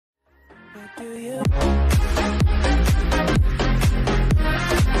What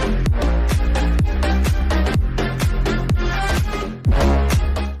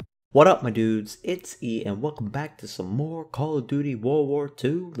up, my dudes? It's E, and welcome back to some more Call of Duty World War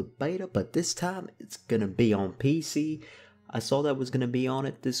II, the beta, but this time it's gonna be on PC. I saw that was gonna be on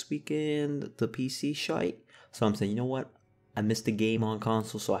it this weekend, the PC shite, so I'm saying, you know what? I missed the game on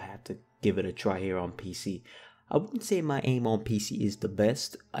console, so I have to give it a try here on PC. I wouldn't say my aim on PC is the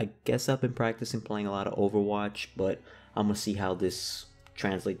best. I guess I've been practicing playing a lot of Overwatch, but I'm gonna see how this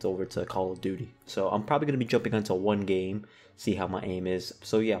translates over to Call of Duty. So I'm probably gonna be jumping onto one game, see how my aim is.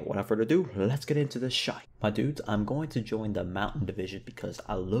 So yeah, without further ado, let's get into this shot. My dudes, I'm going to join the Mountain Division because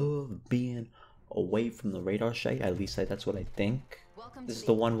I love being away from the radar shite. At least that's what I think. This is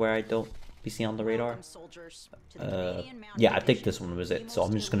the one where I don't be seen on the radar. Yeah, I think this one was it. So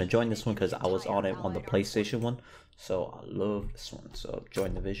I'm just gonna join this one because I was on it on the PlayStation one. So I love this one. So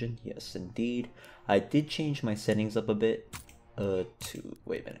join division, yes indeed. I did change my settings up a bit. Wait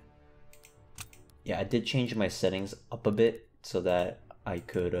a minute. Yeah, I did change my settings up a bit so that I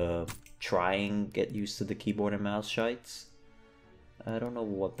could try and get used to the keyboard and mouse shites. I don't know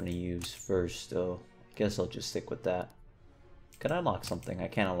what weapon to use first though. I guess I'll just stick with that. Can I unlock something? I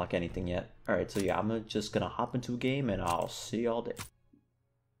can't unlock anything yet. Alright, so yeah, I'm just gonna hop into a game and I'll see y'all there.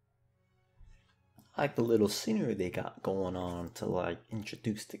 I like the little scenery they got going on to like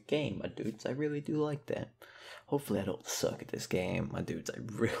introduce the game, my dudes. I really do like that. Hopefully I don't suck at this game, my dudes. I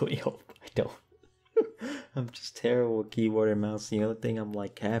really hope I don't. I'm just terrible with keyboard and mouse. The other thing I'm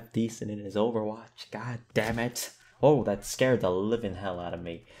like half decent in is Overwatch. God damn it. Oh, that scared the living hell out of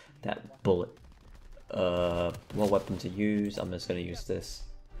me. That bullet. What weapon to use? I'm just gonna use this.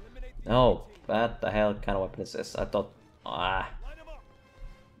 No, what the hell kind of weapon is this? I thought, I'll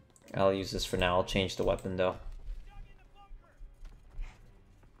use this for now. I'll change the weapon though.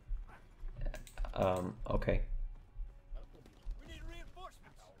 Okay.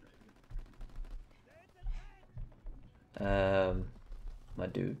 My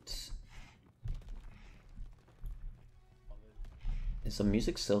dudes. Is the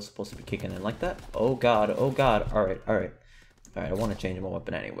music still supposed to be kicking in like that? Oh god, oh god. Alright, alright. Alright, I want to change my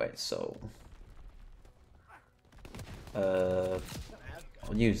weapon anyway, so... I'll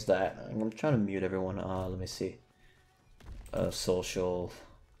use that. I'm trying to mute everyone. Let me see. Social...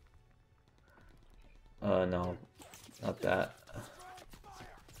 no. Not that.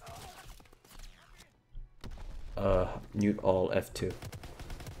 Mute all F2.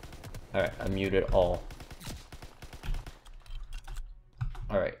 Alright, I muted all.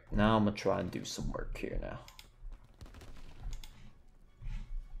 Alright, now I'm gonna try and do some work here now.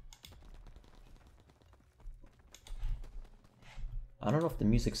 I don't know if the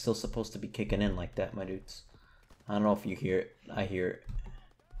music's still supposed to be kicking in like that, my dudes. I don't know if you hear it. I hear it.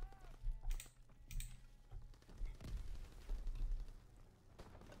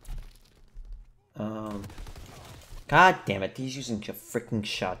 God damn it, he's using a freaking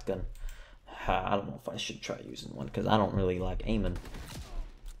shotgun. I don't know if I should try using one because I don't really like aiming.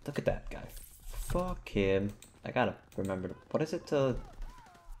 Look at that guy. Fuck him. I gotta remember to, what is it to...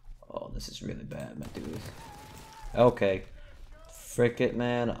 Oh, this is really bad, my dude. Okay. Frick it,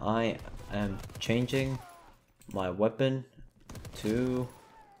 man. I am changing my weapon to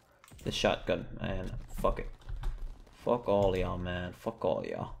the shotgun, man. Fuck it. Fuck all y'all, man. Fuck all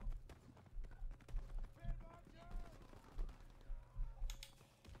y'all.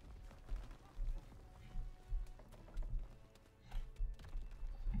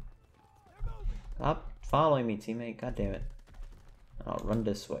 Stop following me, teammate. God damn it. I'll run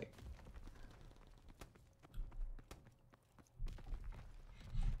this way.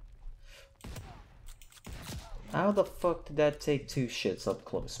 How the fuck did that take two shits up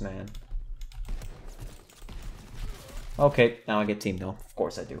close, man? Okay, now I get team though. Of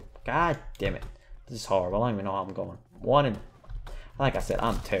course I do. God damn it. This is horrible. I don't even know how I'm going. Like I said,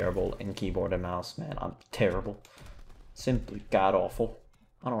 I'm terrible in keyboard and mouse, man. I'm terrible. Simply god awful.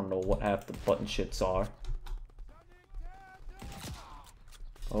 I don't know what half the button shits are.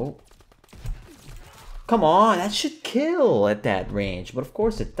 Oh. Come on, that should kill at that range, but of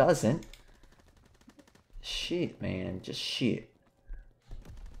course it doesn't. Shit, man, just shit.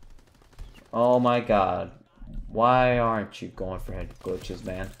 Oh my god. Why aren't you going for head glitches,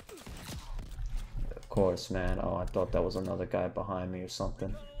 man? Of course, man. Oh, I thought that was another guy behind me or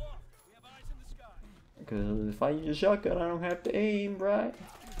something. Because if I use a shotgun, I don't have to aim, right?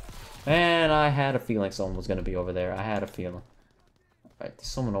 And I had a feeling someone was going to be over there. I had a feeling. Alright, there's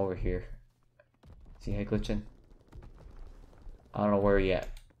someone over here. Is he head glitching? I don't know where he at,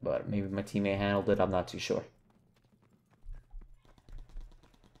 but maybe my teammate handled it. I'm not too sure.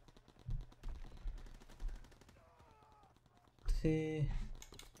 see.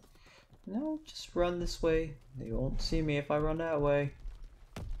 No, just run this way. They won't see me if I run that way.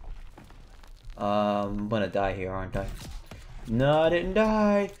 I'm gonna die here, aren't I? No, I didn't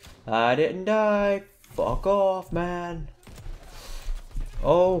die. I didn't die. Fuck off, man.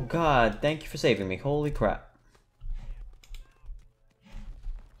 Oh god, thank you for saving me. Holy crap.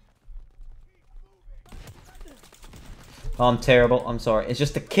 Oh, I'm terrible. I'm sorry. It's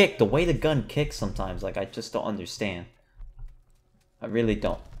just the kick. The way the gun kicks sometimes. Like, I just don't understand. I really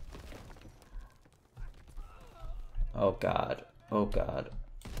don't. Oh god. Oh god.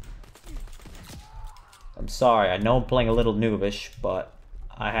 I'm sorry. I know I'm playing a little noobish, but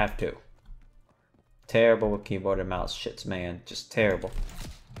I have to. Terrible with keyboard and mouse shits, man. Just terrible.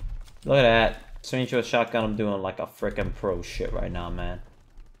 Look at that. Swinging to a shotgun, I'm doing like a freaking pro shit right now, man.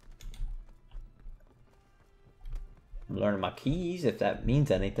 I'm learning my keys, if that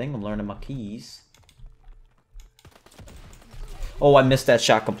means anything. I'm learning my keys. Oh, I missed that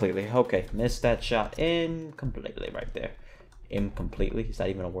shot completely. Okay, missed that shot incompletely right there. Incompletely? Is that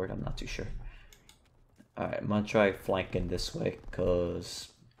even a word? I'm not too sure. Alright, I'm gonna try flanking this way, because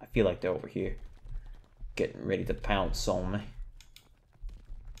I feel like they're over here. Getting ready to pounce on me.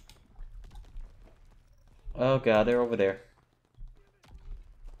 Oh god, they're over there.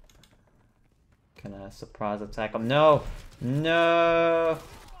 Can I surprise attack them? No! No!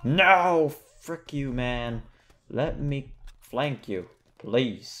 No! Frick you, man. Let me flank you,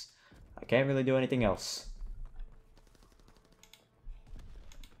 please. I can't really do anything else.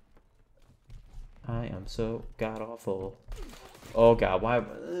 I am so god awful. Oh god, why?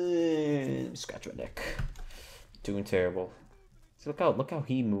 Scratch my neck. Doing terrible. See, look how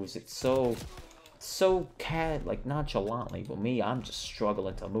he moves. It's so like nonchalantly. But me, I'm just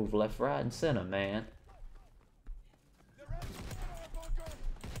struggling to move left, right, and center, man.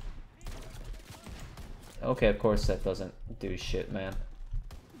 Okay, of course that doesn't do shit, man.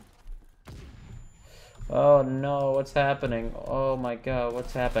 Oh no, what's happening? Oh my god,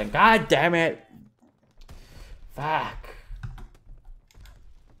 what's happening? God damn it! Fuck.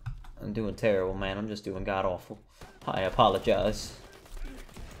 I'm doing terrible, man. I'm just doing god awful. I apologize.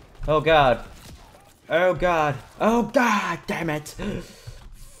 Oh god. Oh god. Oh god damn it.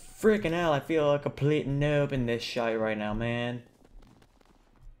 Freaking hell, I feel a complete noob in this shite right now, man.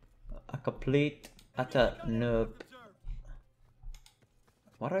 A complete utter noob.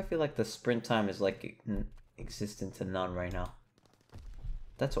 Why do I feel like the sprint time is like existent to none right now?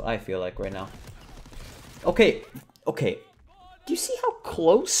 That's what I feel like right now. Okay, okay. Do you see how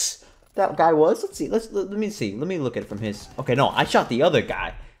close that guy was? Let's see. Let me see. Let me look at it from his. Okay, no, I shot the other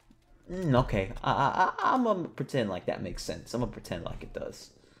guy. Okay, I'm gonna pretend like that makes sense. I'm gonna pretend like it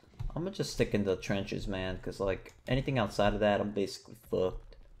does. I'm gonna just stick in the trenches, man, because like anything outside of that, I'm basically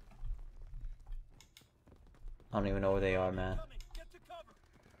fucked. I don't even know where they are, man.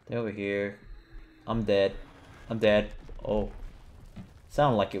 They're over here. I'm dead. I'm dead. Oh,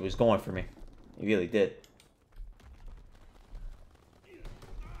 sounded like it was going for me. It really did.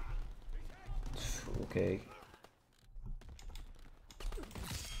 Okay.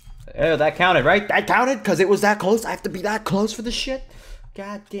 Oh, that counted, right? That counted because it was that close. I have to be that close for the shit.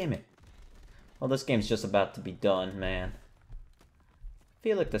 God damn it. Well, this game's just about to be done, man. I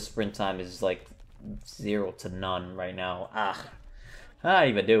feel like the sprint time is like 0 to none right now. I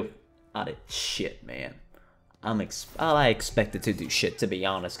even do. I did shit, man. I expected to do shit, to be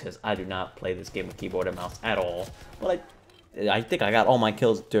honest, because I do not play this game with keyboard and mouse at all. But I think I got all my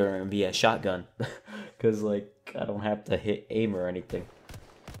kills during via shotgun, because like I don't have to hit aim or anything.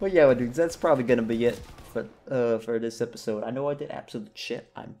 But yeah, dudes, that's probably gonna be it for this episode. I know I did absolute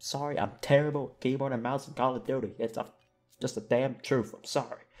shit. I'm sorry. I'm terrible with keyboard and mouse and Call of Duty. It's just a damn truth. I'm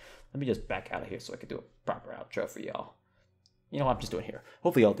sorry. Let me just back out of here so I can do a proper outro for y'all. You know what I'm just doing here.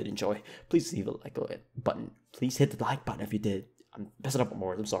 Hopefully y'all did enjoy. Please leave a like button. Please hit the like button if you did. I'm messing up with more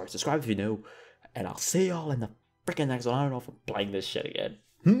words. I'm sorry. Subscribe if you know. And I'll see y'all in the freaking next one. I don't know if I'm playing this shit again.